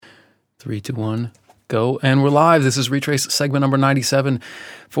3, 2, 1, go. And we're live. This is Retrace segment number 97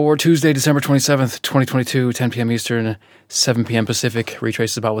 for Tuesday, December 27th, 2022, 10 p.m. Eastern, 7 p.m. Pacific.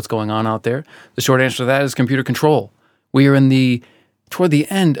 Retrace is about what's going on out there. The short answer to that is computer control. We are toward the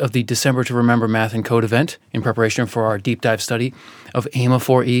end of the December to Remember Math and Code event in preparation for our deep dive study of AIMA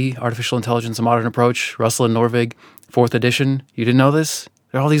 4E, Artificial Intelligence, A Modern Approach, Russell and Norvig, 4th edition. You didn't know this?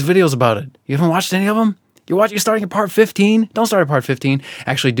 There are all these videos about it. You haven't watched any of them? You're starting at part 15? Don't start at part 15.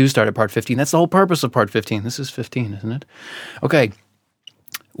 Actually, do start at part 15. That's the whole purpose of part 15. This is 15, isn't it? Okay.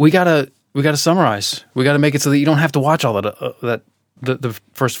 We gotta summarize. We gotta make it so that you don't have to watch all the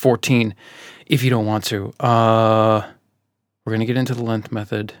first 14 if you don't want to. We're gonna get into the length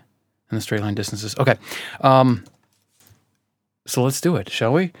method and the straight line distances. Okay. So let's do it,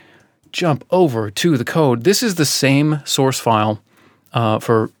 shall we? Jump over to the code. This is the same source file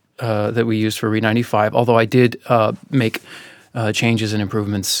that we used for Re95, although I did make changes and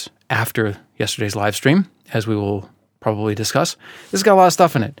improvements after yesterday's live stream, as we will probably discuss. This has got a lot of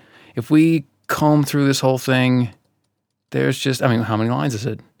stuff in it. If we comb through this whole thing, there's just, how many lines is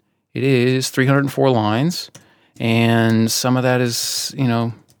it? It is 304 lines, and some of that is,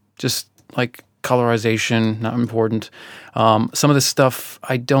 just like colorization, not important. Some of this stuff,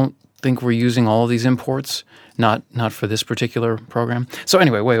 I don't think we're using all of these imports. Not for this particular program. So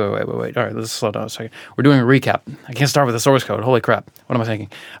anyway, wait. All right, let's slow down a second. We're doing a recap. I can't start with the source code. Holy crap. What am I thinking?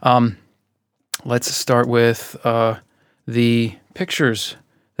 Let's start with the pictures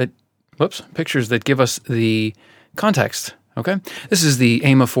that give us the context. Okay? This is the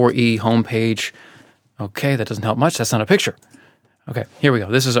AIMA 4E homepage. Okay, that doesn't help much. That's not a picture. Okay, here we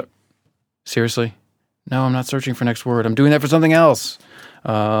go. This is seriously? No, I'm not searching for next word. I'm doing that for something else.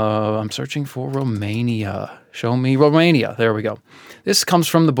 I'm searching for Romania. Show me Romania. There we go. This comes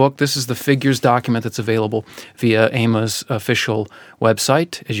from the book. This is the figures document that's available via AIMA's official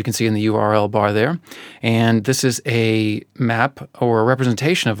website, as you can see in the URL bar there. And this is a map or a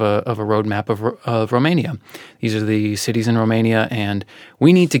representation of a road map of Romania. These are the cities in Romania, and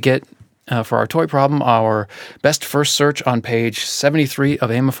we need to get, for our toy problem, our best first search on page 73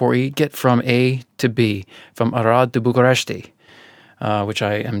 of AIMA 4E, get from A to B, from Arad to Bucuresti. Which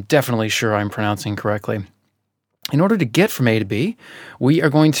I am definitely sure I'm pronouncing correctly. In order to get from A to B, we are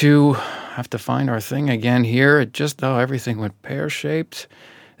going to have to find our thing again here. Everything went pear-shaped.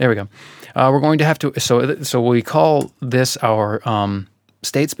 There we go. We're going to have to, so we call this our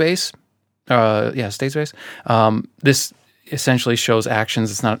state space. State space. This essentially shows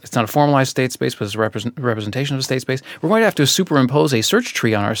actions. It's not a formalized state space, but it's a representation of a state space. We're going to have to superimpose a search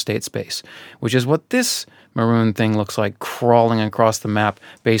tree on our state space, which is what this maroon thing looks like, crawling across the map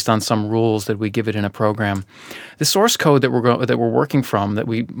based on some rules that we give it in a program. The source code that we're working from, that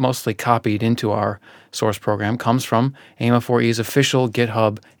we mostly copied into our source program, comes from AIMA 4E's official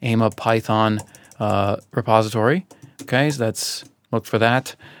GitHub AIMA Python repository. Okay, so look for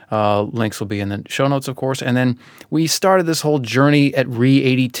that. Links will be in the show notes, of course. And then we started this whole journey at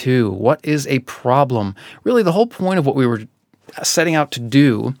Re82. What is a problem? Really, the whole point of what we were setting out to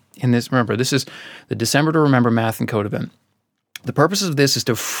do in this, remember, this is the December to Remember Math and Code event. The purpose of this is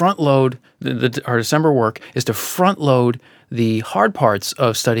to front load, our December work is to front load the hard parts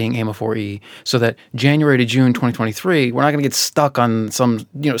of studying AIMA 4E so that January to June 2023, we're not going to get stuck on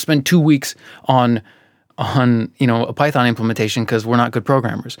spend 2 weeks on a Python implementation because we're not good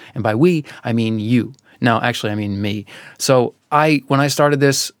programmers. And by we, I mean you. No, actually, I mean me. So when I started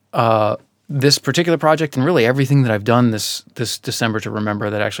this particular project, and really everything that I've done this December to Remember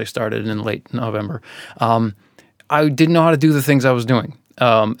that actually started in late November, I didn't know how to do the things I was doing.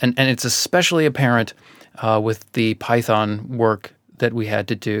 And it's especially apparent with the Python work that we had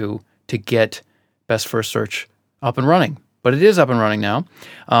to do to get Best First Search up and running. But it is up and running now.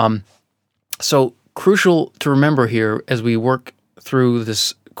 So crucial to remember here as we work through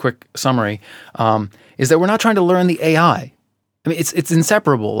this quick summary is that we're not trying to learn the AI. It's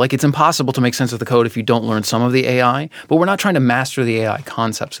inseparable. Like, it's impossible to make sense of the code if you don't learn some of the AI, but we're not trying to master the AI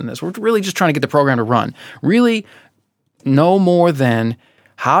concepts in this. We're really just trying to get the program to run. Really, no more than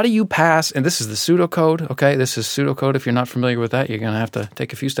how do you pass, and this is the pseudocode, okay? This is pseudocode. If you're not familiar with that, you're going to have to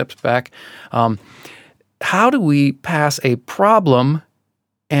take a few steps back. How do we pass a problem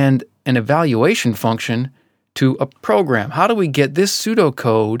and an evaluation function to a program? How do we get this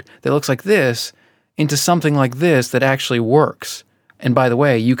pseudocode that looks like this into something like this that actually works? And by the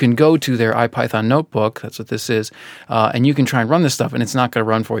way, you can go to their IPython notebook, that's what this is, and you can try and run this stuff, and it's not going to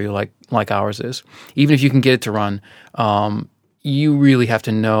run for you like ours is. Even if you can get it to run, you really have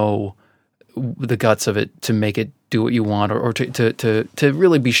to know the guts of it to make it do what you want, or to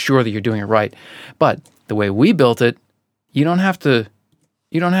really be sure that you're doing it right. But the way we built it, you don't have to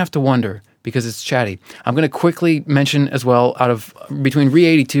You don't have to wonder because it's chatty. I'm going to quickly mention as well out of between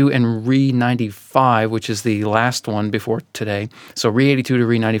Re82 and Re95, which is the last one before today. So Re82 to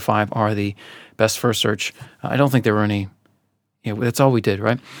Re95 are the best first search. I don't think there were any. Yeah, that's all we did,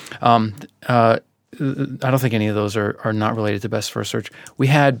 right? I don't think any of those are not related to best first search. We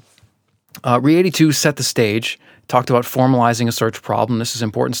had Re82 set the stage, talked about formalizing a search problem. This is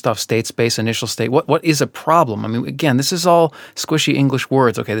important stuff. State space, initial state. What is a problem? I mean, again, this is all squishy English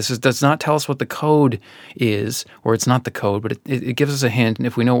words. Okay, does not tell us what the code is, or it's not the code, but it gives us a hint. And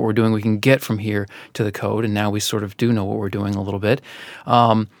if we know what we're doing, we can get from here to the code. And now we sort of do know what we're doing a little bit.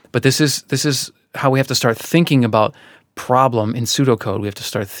 But this is how we have to start thinking about problem in pseudocode. We have to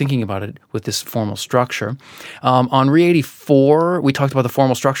start thinking about it with this formal structure. On Re84, we talked about the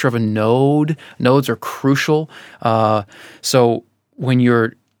formal structure of a node. Nodes are crucial. So when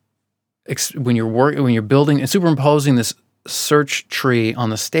you're building and superimposing this search tree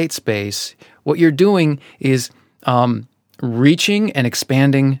on the state space, what you're doing is reaching and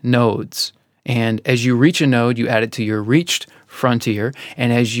expanding nodes. And as you reach a node, you add it to your reached frontier.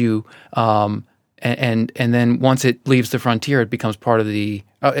 And as you And then once it leaves the frontier, it becomes part of the.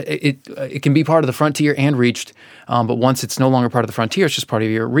 It can be part of the frontier and reached, but once it's no longer part of the frontier, it's just part of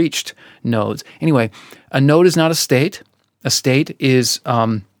your reached nodes. Anyway, a node is not a state. A state is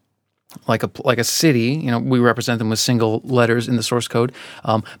like a city. We represent them with single letters in the source code.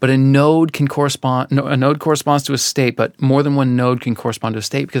 But a node can correspond. A node corresponds to a state, but more than one node can correspond to a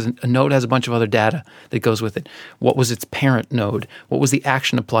state because a node has a bunch of other data that goes with it. What was its parent node? What was the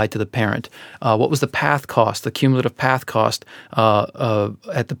action applied to the parent? What was the path cost, the cumulative path cost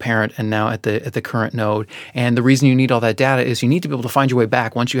at the parent and now at the current node? And the reason you need all that data is you need to be able to find your way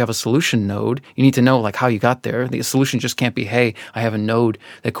back. Once you have a solution node, you need to know how you got there. The solution just can't be, hey, I have a node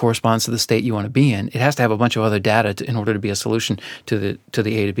that corresponds to the state you want to be in. It has to have a bunch of other data in order to be a solution to the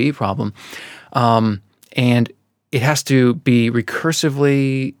A to B problem, and it has to be not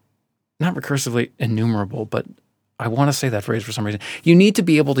recursively enumerable, but I want to say that phrase for some reason. You need to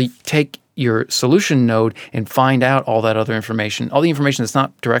be able to take your solution node and find out all that other information. All the information that's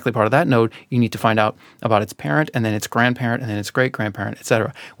not directly part of that node, you need to find out about its parent and then its grandparent and then its great-grandparent,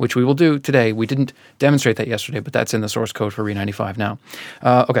 etc., which we will do today. We didn't demonstrate that yesterday, but that's in the source code for Re95 now.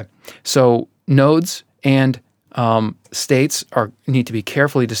 Okay, so nodes and states need to be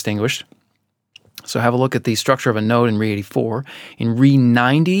carefully distinguished. So have a look at the structure of a node in Re84. In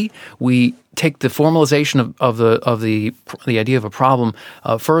Re90, we take the formalization of the idea of a problem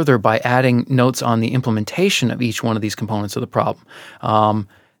further by adding notes on the implementation of each one of these components of the problem.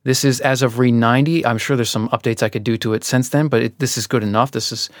 This is as of Re90. I'm sure there's some updates I could do to it since then, but this is good enough.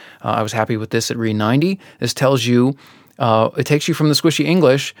 I was happy with this at Re90. This tells you. It takes you from the squishy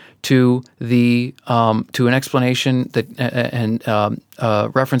English to an explanation that and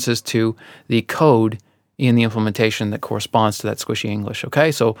references to the code in the implementation that corresponds to that squishy English.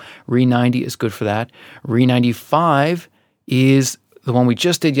 Okay, so Re90 is good for that. Re95 is the one we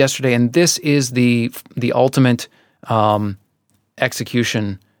just did yesterday, and this is the ultimate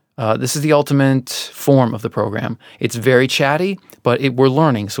execution. This is the ultimate form of the program. It's very chatty, but we're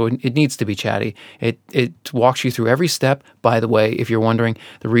learning, so it needs to be chatty. It walks you through every step. By the way, if you're wondering,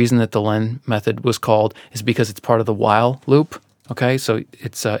 the reason that the len method was called is because it's part of the while loop. Okay, so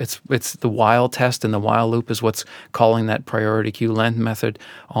it's the while test, and the while loop is what's calling that priority queue len method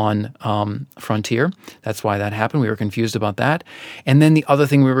on Frontier. That's why that happened. We were confused about that. And then the other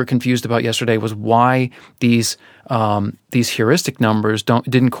thing we were confused about yesterday was why these heuristic numbers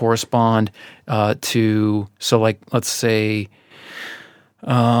didn't correspond to. So let's say.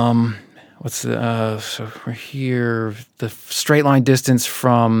 So we're here. The straight line distance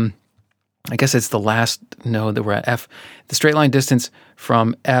from. I guess it's the last node that we're at, F. The straight line distance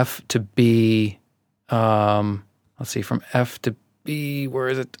from F to B, let's see, from F to B, where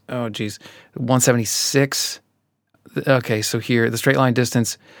is it? Oh, geez, 176. Okay, so here, the straight line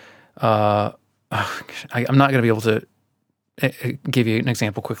distance, I'm not going to be able to give you an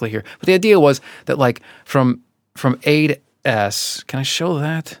example quickly here. But the idea was that from A to S, can I show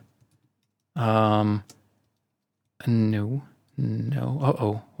that? No.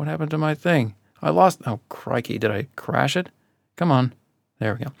 No. What happened to my thing? I lost. Oh, crikey. Did I crash it? Come on.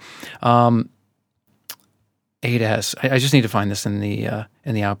 There we go. A to S. I just need to find this in the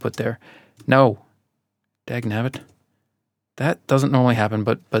output there. No. Dagnabbit. That doesn't normally happen,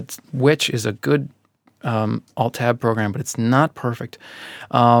 but which is a good Alt-Tab program, but it's not perfect.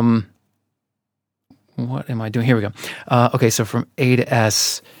 What am I doing? Here we go. Okay, so from A to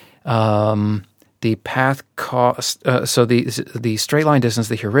S, the path cost, so the straight line distance,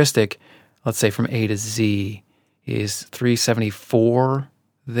 the heuristic, let's say from A to Z, is 374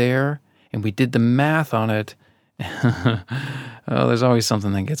 there, and we did the math on it. Oh, there's always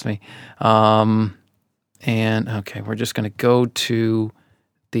something that gets me. And okay, we're just going to go to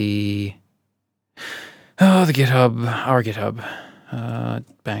the GitHub, our GitHub.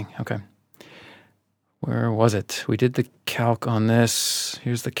 Bang. Okay. Where was it? We did the calc on this.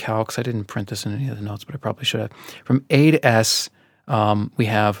 Here's the calcs. I didn't print this in any of the notes, but I probably should have. From A to S, we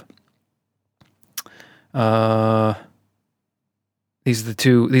have these are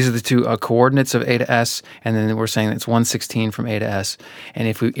the two coordinates of A to S, and then we're saying it's 116 from A to S. And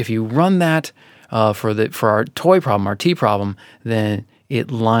if you run that for our toy problem, our T problem, then it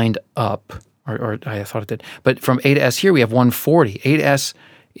lined up, or I thought it did. But from A to S here we have 140. A to S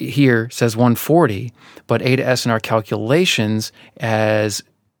here says 140, but A to S in our calculations as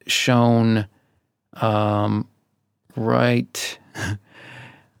shown right.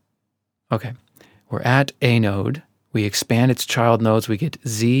 Okay, we're at a node. We expand its child nodes. We get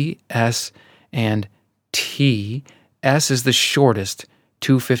Z, S, and T. S is the shortest,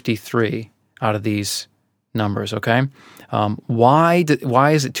 253 out of these numbers, okay? Why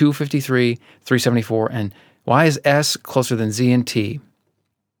is it 253, 374, and why is S closer than Z and T?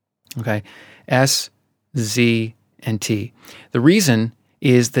 Okay, S, Z, and T. The reason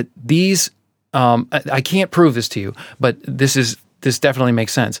is that these, I can't prove this to you, but this definitely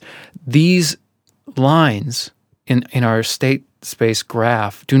makes sense. These lines in our state space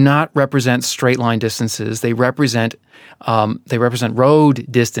graph do not represent straight line distances. They represent road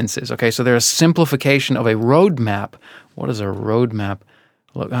distances. Okay, so they're a simplification of a road map. What is a road map?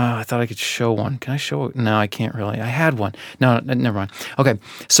 Look, I thought I could show one. Can I show it? No, I can't really. I had one. No, never mind. Okay,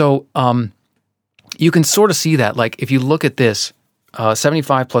 so you can sort of see that. Like if you look at this,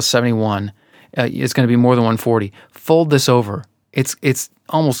 75 plus 71 is going to be more than 140. Fold this over. It's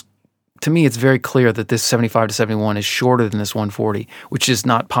almost, to me, it's very clear that this 75 to 71 is shorter than this 140, which is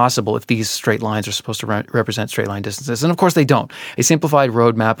not possible if these straight lines are supposed to represent straight line distances. And of course they don't. A simplified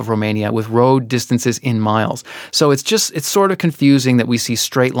road map of Romania with road distances in miles. So it's sort of confusing that we see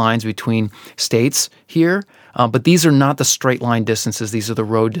straight lines between states here, but these are not the straight line distances. These are the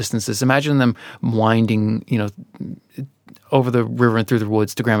road distances. Imagine them winding, over the river and through the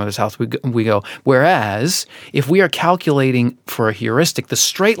woods to grandmother's house we go. Whereas, if we are calculating for a heuristic the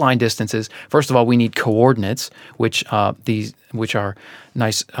straight line distances, first of all, we need coordinates, which our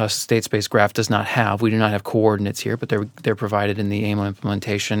nice state space graph does not have. We do not have coordinates here, but they're provided in the AIMO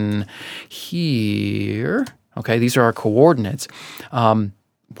implementation here. Okay, these are our coordinates.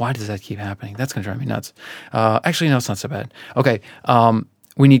 Why does that keep happening? That's going to drive me nuts. Actually, no, it's not so bad. Okay,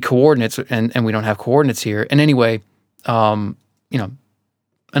 we need coordinates, and we don't have coordinates here. And anyway,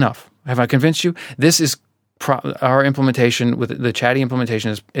 enough. Have I convinced you? This is our implementation with the Chatty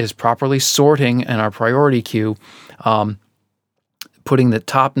implementation is properly sorting in our priority queue, putting the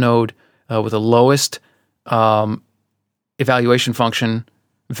top node with the lowest evaluation function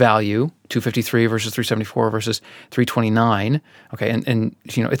value, 253 versus 374 versus 329. Okay, and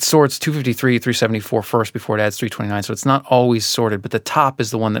it sorts 253, 374 first before it adds 329. So it's not always sorted, but the top is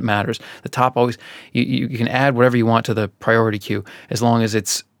the one that matters. The top always you can add whatever you want to the priority queue as long as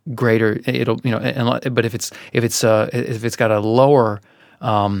it's greater. It'll but if it's got a lower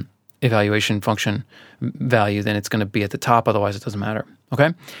evaluation function value, then it's going to be at the top. Otherwise, it doesn't matter.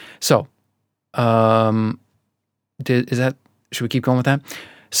 Okay, so should we keep going with that?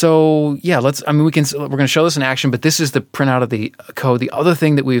 So yeah, we're going to show this in action, but this is the printout of the code. The other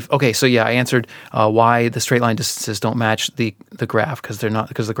thing that I answered why the straight line distances don't match the graph because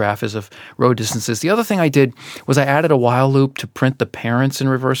the graph is of road distances. The other thing I did was I added a while loop to print the parents in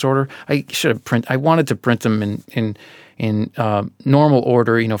reverse order. I wanted to print them in normal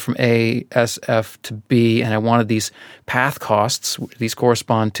order, from A, S, F to B, and I wanted these path costs. These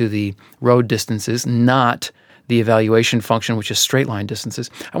correspond to the road distances, not the evaluation function, which is straight line distances.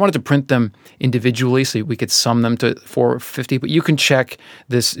 I wanted to print them individually so we could sum them to 450, but you can check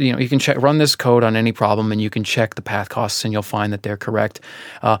this, you can run this code on any problem and you can check the path costs and you'll find that they're correct.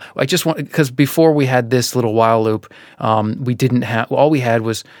 Because before we had this little while loop, all we had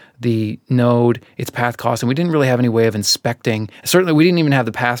was the node, its path cost, and we didn't really have any way of inspecting. Certainly, we didn't even have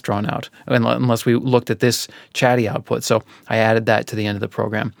the path drawn out unless we looked at this Chatty output. So I added that to the end of the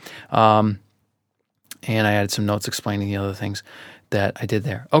program. And I added some notes explaining the other things that I did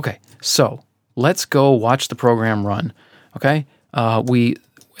there. Okay, so let's go watch the program run. Okay,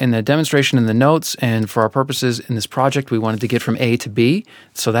 in the demonstration in the notes and for our purposes in this project, we wanted to get from A to B.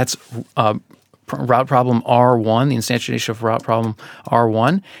 So that's route problem R1, the instantiation of route problem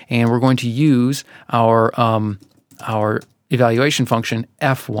R1, and we're going to use our evaluation function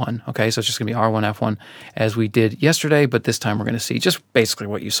F1. Okay, so it's just going to be R1, F1 as we did yesterday, but this time we're going to see just basically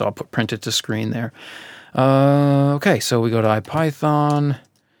what you saw printed to screen there. Okay, so we go to IPython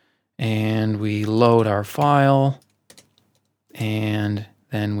and we load our file, and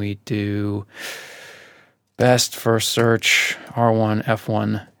then we do best first search R1,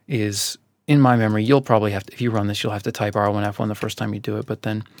 F1 is in my memory. You'll probably have to, if you run this, you'll have to type R1, F1 the first time you do it, but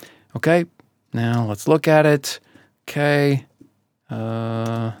then, okay, now let's look at it. Okay,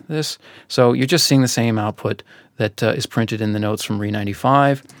 this. So you're just seeing the same output that is printed in the notes from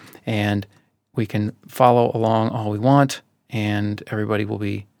Re95, and we can follow along all we want, and everybody will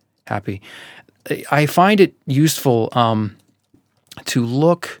be happy. I find it useful to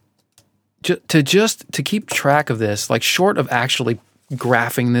look, to keep track of this, like short of actually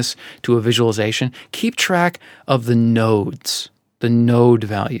graphing this to a visualization, keep track of the nodes, the node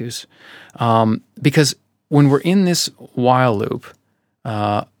values. Because when we're in this while loop,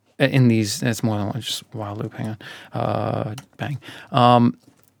 in these, that's more than one, just while loop, hang on, bang.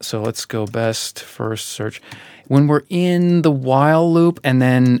 So let's go best first search. When we're in the while loop, and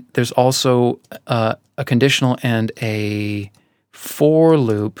then there's also a conditional and a for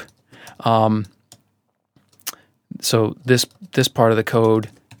loop. So this part of the code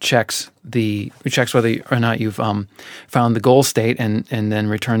checks whether or not you've found the goal state, and then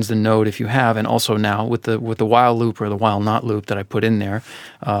returns the node if you have. And also now with the while loop or the while not loop that I put in there,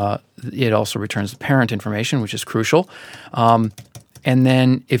 it also returns the parent information, which is crucial. And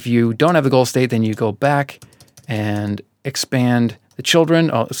then if you don't have the goal state, then you go back and expand the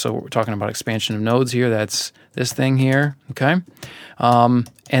children. So we're talking about expansion of nodes here. That's this thing here, okay? And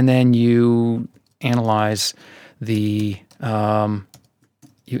then you analyze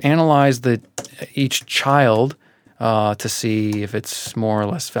each child to see if it's more or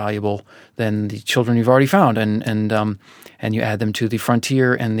less valuable than the children you've already found, and you add them to the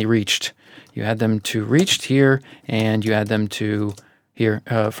frontier and the reached. You add them to reached here, and you add them to here,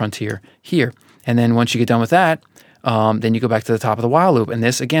 frontier here. And then once you get done with that, then you go back to the top of the while loop. And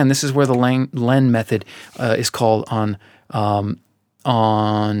this is where the len method is called from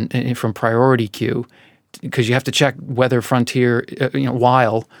priority queue, because you have to check whether frontier,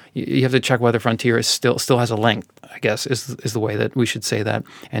 while you have to check whether frontier is still has a length, I guess is the way that we should say that.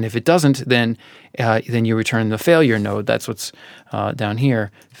 And if it doesn't, then you return the failure node. That's what's down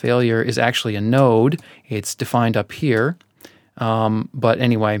here. Failure is actually a node. It's defined up here. But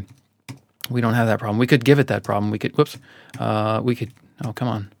anyway, we don't have that problem. We could give it that problem. Oh, come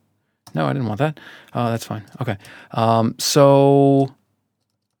on. No, I didn't want that. That's fine. Okay.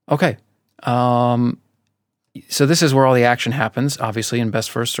 So this is where all the action happens, obviously, in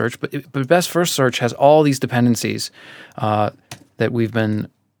best first search. But best first search has all these dependencies that we've been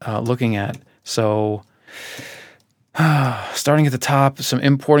looking at. So starting at the top,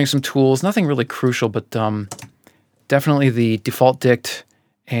 importing some tools, nothing really crucial, but definitely the default dict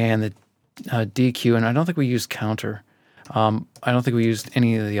and the DQ, and I don't think we used counter. I don't think we used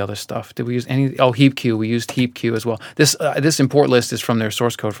any of the other stuff. Did we use any? Oh, heap queue. We used heap queue as well. This import list is from their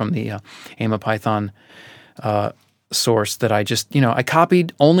source code from the AIMA-Python source that I just, I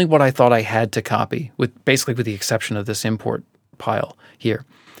copied only what I thought I had to copy, with the exception of this import pile here.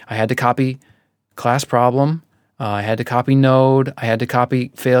 I had to copy class problem. I had to copy node. I had to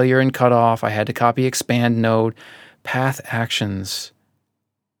copy failure and cutoff. I had to copy expand node, path actions.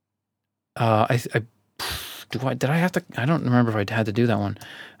 Did I have to? I don't remember if I had to do that one.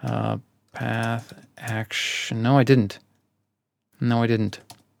 Path action. No, I didn't. No,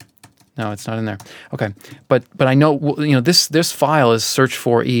 it's not in there. Okay, but I know this file is search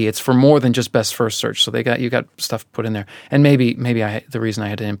for E. It's for more than just best first search. So you got stuff put in there, and maybe the reason I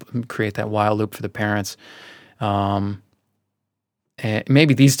had to create that while loop for the parents.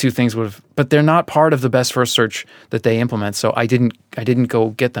 Maybe these two things would have, but they're not part of the best first search that they implement. So I didn't go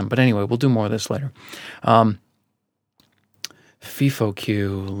get them. But anyway, we'll do more of this later. FIFO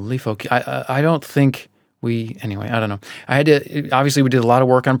queue, LIFO queue. I don't think I don't know. Obviously we did a lot of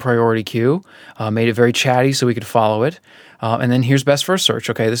work on priority queue, made it very chatty so we could follow it. And then here's best first search.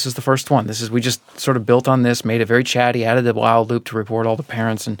 Okay, this is the first one. We just sort of built on this, made it very chatty, added the while loop to report all the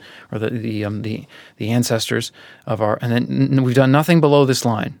parents or the ancestors of our, and then we've done nothing below this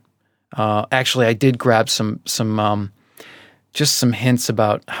line. Actually, I did grab some just some hints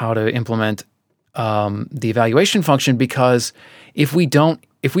about how to implement the evaluation function, because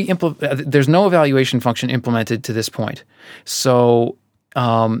there's no evaluation function implemented to this point. So,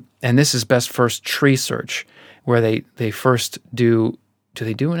 and this is best first tree search, where they first do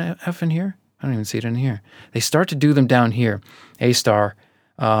they do an F in here? I don't even see it in here. They start to do them down here, A star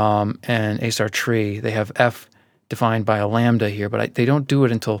and A star tree. They have F, defined by a lambda here, but they don't do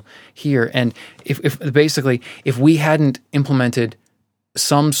it until here. And if basically, if we hadn't implemented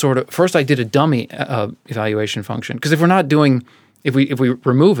some sort of, first I did a dummy evaluation function, because if we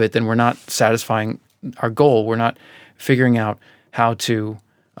remove it, then we're not satisfying our goal. We're not figuring out how to,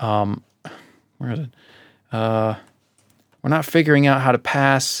 where is it? We're not figuring out how to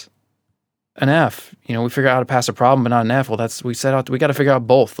pass an F. We figure out how to pass a problem, but not an F. Well, we got to figure out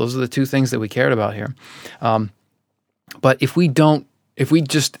both. Those are the two things that we cared about here. But if we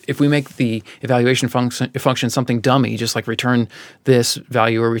make the evaluation function something dummy, just like return this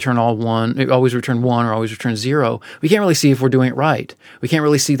value or return always return 1 or always return 0, we can't really see if we're doing it right. We can't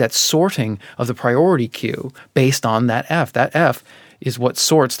really see that sorting of the priority queue based on that F. That F is what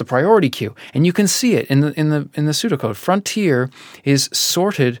sorts the priority queue, and you can see it in the pseudocode. Frontier is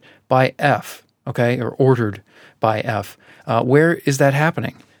sorted by F, okay, or ordered by F. Where is that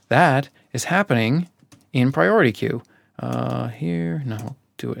happening? That is happening in priority queue. Here, no,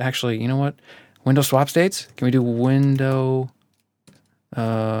 do it. Actually, you know what? Window swap states. Can we do window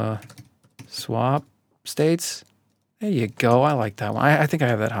swap states? There you go. I like that one. I think I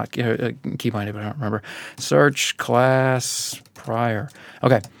have that key binding, but I don't remember. Search class prior.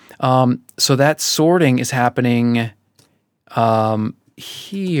 Okay. So that sorting is happening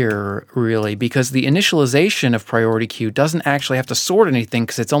here, really, because the initialization of priority queue doesn't actually have to sort anything,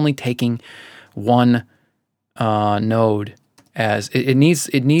 because it's only taking one node as it needs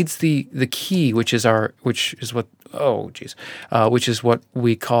the key, which is what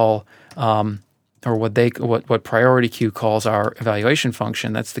we call or what priority queue calls our evaluation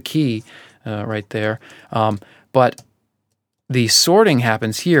function. That's the key right there. But the sorting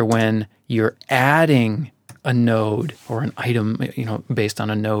happens here when you're adding a node or an item, based on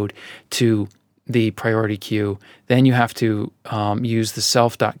a node to the priority queue. Then you have to use the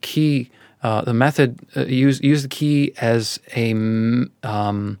self.key. The method use the key as a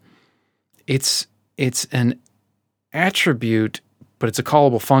it's an attribute, but it's a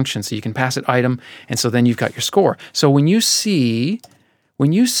callable function, so you can pass it item, and so then you've got your score. So when you see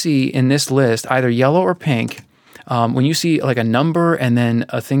in this list either yellow or pink, when you see like a number and then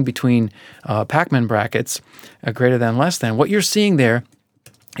a thing between Pacman brackets, greater than, less than, what you're seeing there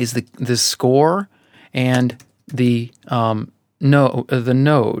is the score and the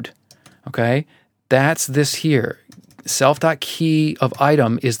node. Okay, that's this here. Self.key of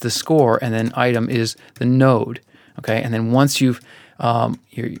item is the score, and then item is the node. Okay, and then once you've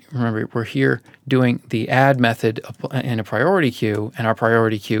remember, we're here doing the add method in a priority queue, and our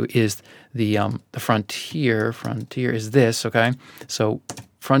priority queue is the frontier. Frontier is this. Okay, so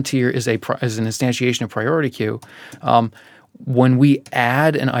frontier is an instantiation of priority queue. When we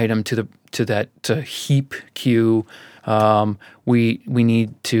add an item to heap queue, we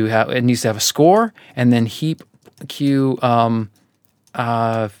need to have, it needs to have a score, and then heap queue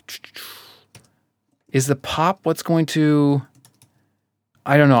is the pop what's going to,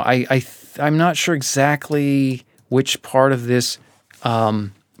 I don't know, I'm not sure exactly which part of this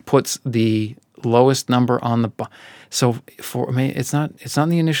puts the lowest number on the so for me it's not in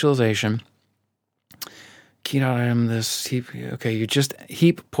the initialization. Key.item this heap, okay, you just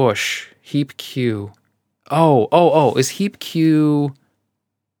heap push, heap queue. Oh, is heap queue,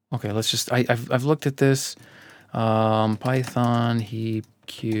 okay, let's just, I've looked at this, Python heap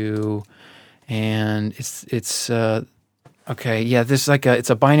queue, and it's okay, yeah, this is it's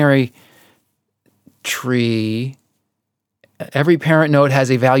a binary tree. Every parent node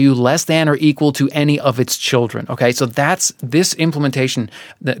has a value less than or equal to any of its children. Okay, so that's this implementation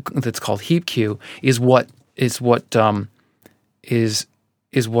that's called heap queue is what's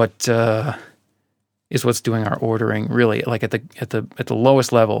doing our ordering, really. Like at the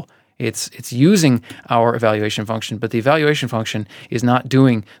lowest level, it's using our evaluation function, but the evaluation function is not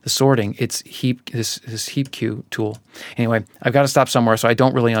doing the sorting. It's this heap queue tool. Anyway, I've got to stop somewhere, so I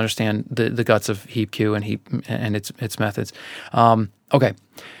don't really understand the guts of heap queue and heap and its methods. Okay,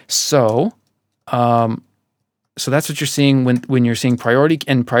 so that's what you're seeing when you're seeing priority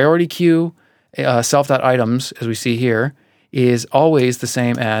queue. Self.items, as we see here, is always the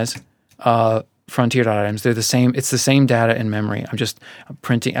same as frontier.items. They're the same. It's the same data in memory. I'm just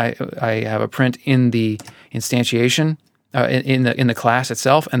printing. I have a print in the instantiation in the class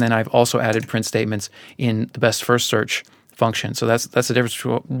itself, and then I've also added print statements in the best first search function. So that's the difference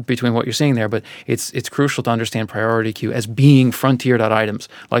between what you're seeing there. But it's crucial to understand priority queue as being frontier.items.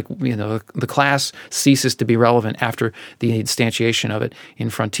 Like, the class ceases to be relevant after the instantiation of it in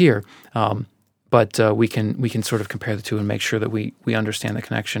frontier. But we can sort of compare the two and make sure that we understand the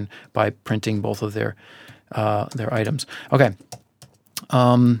connection by printing both of their items. Okay,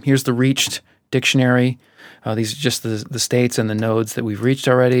 here's the reached dictionary. These are just the states and the nodes that we've reached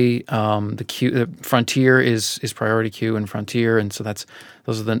already. The frontier is priority queue and frontier, and so those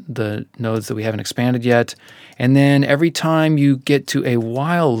are the nodes that we haven't expanded yet. And then every time you get to a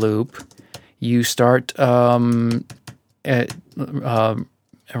while loop, you start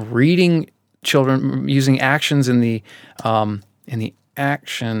reading children using actions in the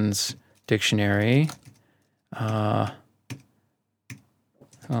actions dictionary.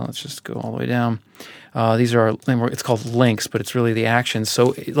 Let's just go all the way down. These are, it's called links, but it's really the actions.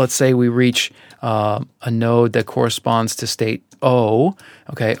 So let's say we reach a node that corresponds to state O.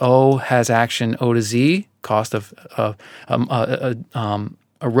 Okay, O has action O to Z, cost of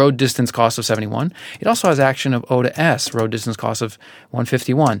a road distance cost of 71. It also has action of O to S, road distance cost of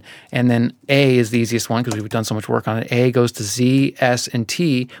 151. And then A is the easiest one because we've done so much work on it. A goes to Z, S, and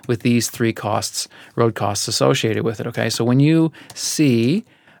T with these three costs, road costs associated with it. Okay, so when you see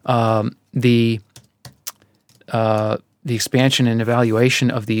the expansion and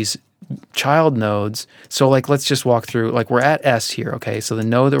evaluation of these child nodes, so like let's just walk through, like we're at S here. Okay, so the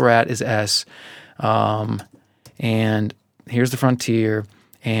node that we're at is S, and here's the frontier.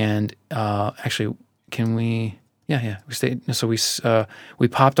 And actually, can we? Yeah. We stayed. So we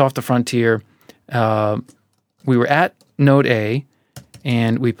popped off the frontier. We were at node A,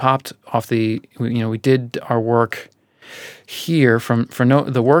 and we popped off we did our work here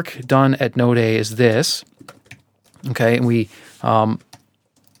the work done at node A is this. Okay, and we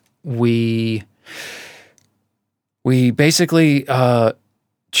basically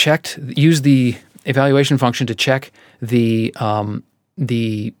used the evaluation function to check the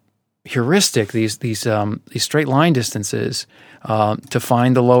heuristic, these straight line distances, to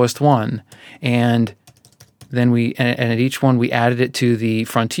find the lowest one, and then at each one we added it to the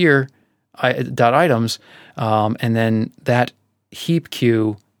frontier dot items, and then that heap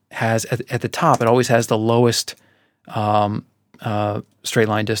queue has at the top, it always has the lowest straight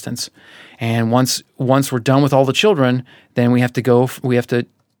line distance, and once we're done with all the children, then we have to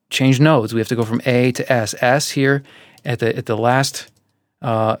change nodes. We have to go from A to S. S here at the last.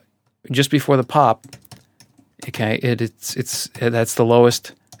 Just before the pop, okay, that's the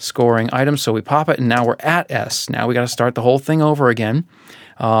lowest scoring item. So we pop it, and now we're at S. Now we got to start the whole thing over again,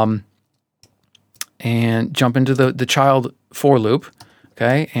 and jump into the child for loop,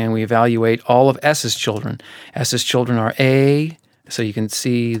 okay, and we evaluate all of S's children. S's children are A, so you can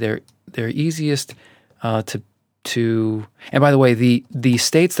see they're easiest to. And by the way, the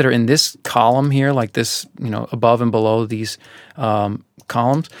states that are in this column here, like this, above and below these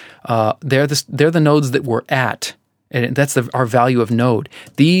columns, they're the nodes that we're at, and that's our value of node.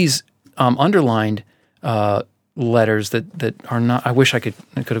 These underlined letters that are not. I wish I could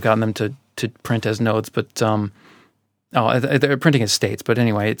have gotten them to print as nodes, but they're printing as states. But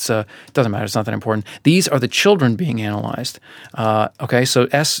anyway, it doesn't matter. It's not that important. These are the children being analyzed. Okay, so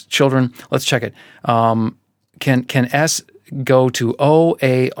S children. Let's check it. Can S go to O,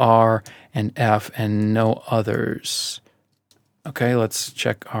 A, R, and F and no others? Okay, let's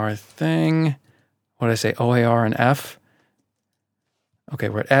check our thing. What did I say? O, A, R, and F. Okay,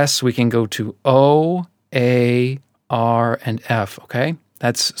 we're at S. We can go to O, A, R, and F. Okay,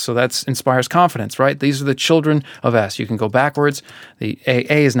 that's inspires confidence, right? These are the children of S. You can go backwards. The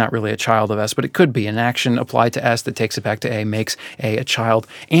A is not really a child of S, but it could be. An action applied to S that takes it back to A makes A child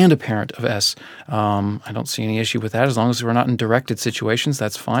and a parent of S. I don't see any issue with that as long as we're not in directed situations.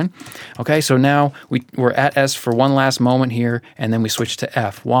 That's fine. Okay, so now we're at S for one last moment here, and then we switch to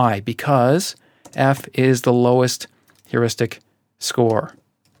F. Why? Because F is the lowest heuristic score.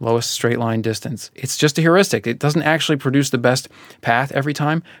 Lowest straight line distance. It's just a heuristic. It doesn't actually produce the best path every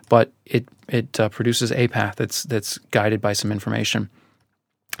time, but it produces a path that's guided by some information.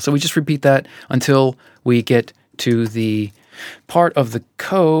 So we just repeat that until we get to the part of the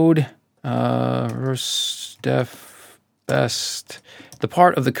code, def best, the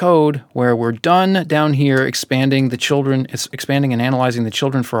part of the code where we're done down here expanding the children. It's expanding and analyzing the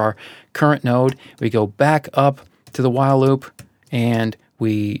children for our current node. We go back up to the while loop and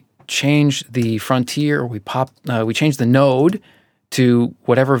we change the frontier, or we change the node to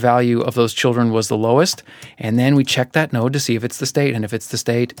whatever value of those children was the lowest, and then we check that node to see if it's the state. And if it's the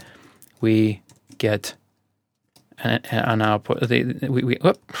state, we get an output.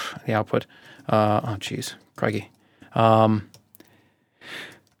 The output. Oh, geez, crikey.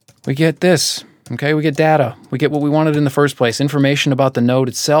 We get this. Okay, we get data. We get what we wanted in the first place. Information about the node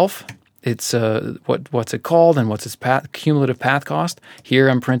itself. It's what's it called and what's its cumulative path cost. Here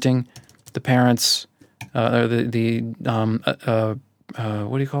I'm printing the parents, what do you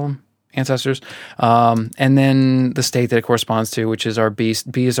call them? ancestors, and then the state that it corresponds to, which is our B.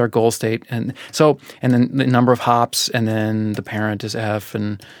 B is our goal state, and then the number of hops, and then the parent is F,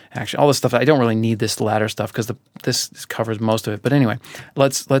 and actually all this stuff. I don't really need this latter stuff because this covers most of it. But anyway,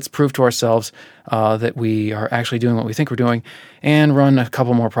 let's prove to ourselves that we are actually doing what we think we're doing, and run a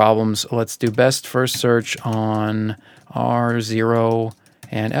couple more problems. Let's do best first search on R0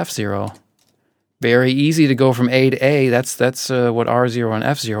 and F0. Very easy to go from A to A. That's what R0 and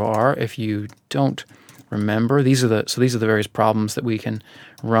F0 are. If you don't remember, these are the various problems that we can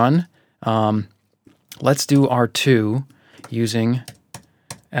run. Let's do R2 using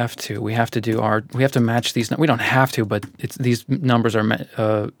F2. We have to match these. We don't have to, but these numbers are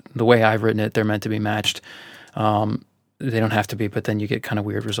the way I've written it. They're meant to be matched. They don't have to be, but then you get kind of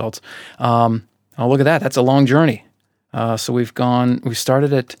weird results. Oh, look at that. That's a long journey. So we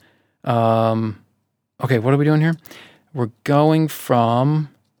started at. Okay, what are we doing here? We're going from,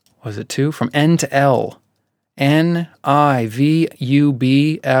 was it 2? From N to L. N, I, V, U,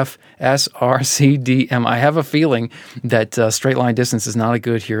 B, F, S, R, C, D, M. I have a feeling that straight line distance is not a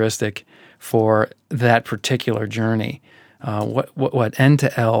good heuristic for that particular journey. What? N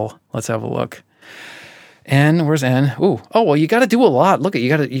to L. Let's have a look. N, where's N? Oh, well, you got to do a lot. Look, you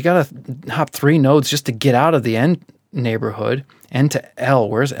got to hop 3 nodes just to get out of the N neighborhood. N to L.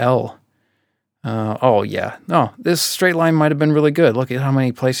 Where's L? Oh, yeah. Oh, this straight line might have been really good. Look at how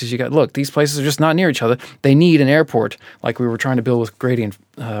many places you got. Look, these places are just not near each other. They need an airport, like we were trying to build with gradient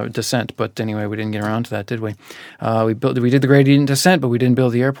descent. But anyway, we didn't get around to that, did we? We did the gradient descent, but we didn't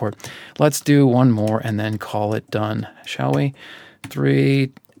build the airport. Let's do one more and then call it done, shall we?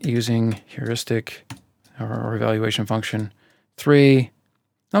 3 using heuristic or evaluation function. 3.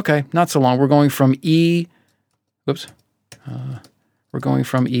 Okay, not so long. We're going from E. Whoops. We're going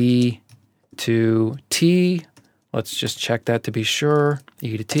from E to T. Let's just check that to be sure.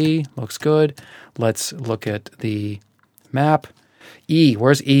 E to T looks good. Let's look at the map. E,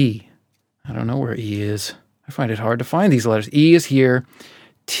 where's E? I don't know where E is. I find it hard to find these letters. E is here.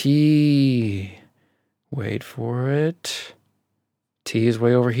 T, wait for it. T is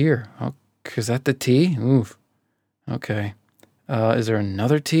way over here. Oh, is that the T? Oof. Okay. Is there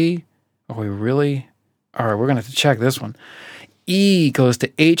another T? Are we really? All right, we're going to have to check this one. E goes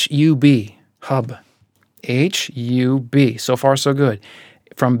to HUB. Hub. HUB. So far, so good.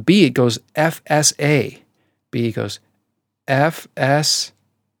 From B, it goes FSA. B goes FSA.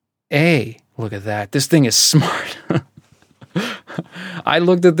 Look at that. This thing is smart. I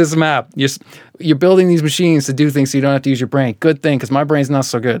looked at this map. You're building these machines to do things so you don't have to use your brain. Good thing, because my brain's not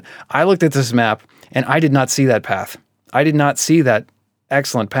so good. I looked at this map, and I did not see that path. I did not see that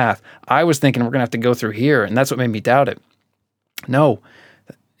excellent path. I was thinking we're going to have to go through here, and that's what made me doubt it. No.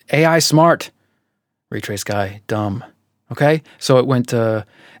 AI smart. Retrace guy, dumb. Okay? So it went to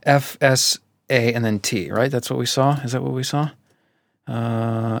FSA and then T, right? That's what we saw? Is that what we saw?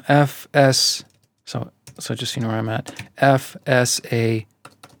 FS. So just so you know where I'm at. FSA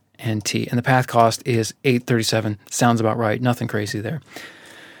and T. And the path cost is 837. Sounds about right. Nothing crazy there.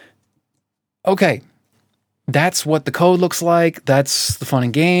 Okay. That's what the code looks like. That's the fun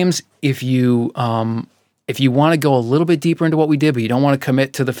and games. If you want to go a little bit deeper into what we did, but you don't want to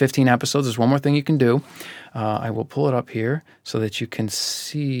commit to the 15 episodes, there's one more thing you can do. I will pull it up here so that you can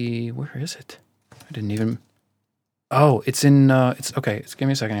see. Where is it? I didn't even. Oh, it's in. It's okay. Give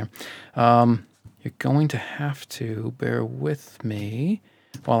me a second here. You're going to have to bear with me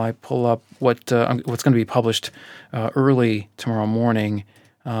while I pull up what's going to be published early tomorrow morning.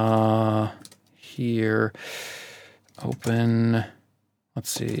 Here, open. Let's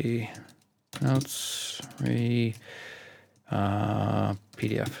see. Notes,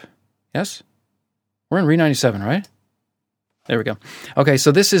 PDF. Yes? We're in Re97, right? There we go. Okay,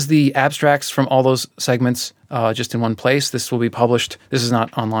 so this is the abstracts from all those segments just in one place. This will be published. This is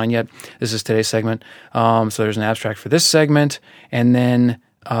not online yet. This is today's segment. So there's an abstract for this segment, and then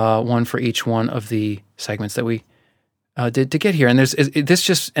one for each one of the segments that we did to get here. And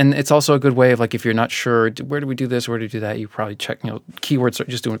and it's also a good way of, like, if you're not sure, where do we do this, where do we do that, you probably check, keywords, or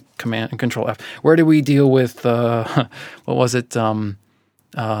just doing Command and Control F. Where do we deal with, what was it, the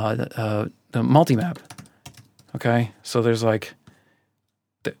multi-map? Okay, so there's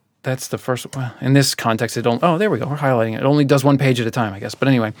that's the first, well, in this context, there we go, we're highlighting it. It only does one page at a time, I guess. But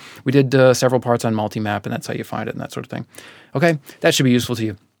anyway, we did several parts on multi-map, and that's how you find it and that sort of thing. Okay, that should be useful to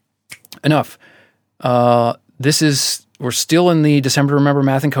you. Enough. We're still in the December to Remember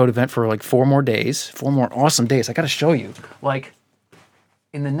Math and Code event for 4 more days, 4 more awesome days. I got to show you.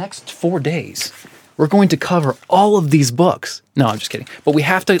 In the next 4 days, we're going to cover all of these books. No, I'm just kidding. But we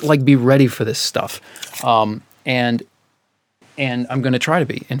have to be ready for this stuff. And and I'm going to try to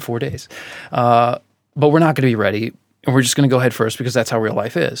be in 4 days. But we're not going to be ready, and we're just going to go head first because that's how real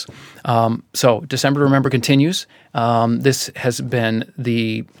life is. So December to Remember continues. This has been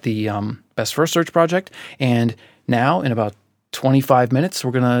the Best First Search project, and now in about 25 minutes,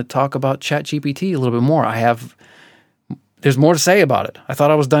 we're going to talk about ChatGPT a little bit more. There's more to say about it. I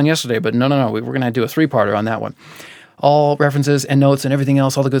thought I was done yesterday, but no. We're going to do a 3-parter on that one. All references and notes and everything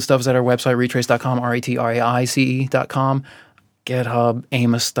else, all the good stuff is at our website, retrace.com, RATRAICE.com. GitHub,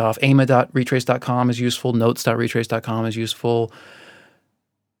 AMA stuff. AMA.retrace.com is useful. Notes.retrace.com is useful.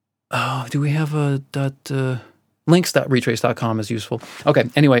 Oh, do we have a links.retrace.com is useful. Okay,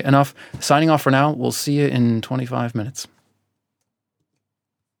 anyway, enough. Signing off for now. We'll see you in 25 minutes.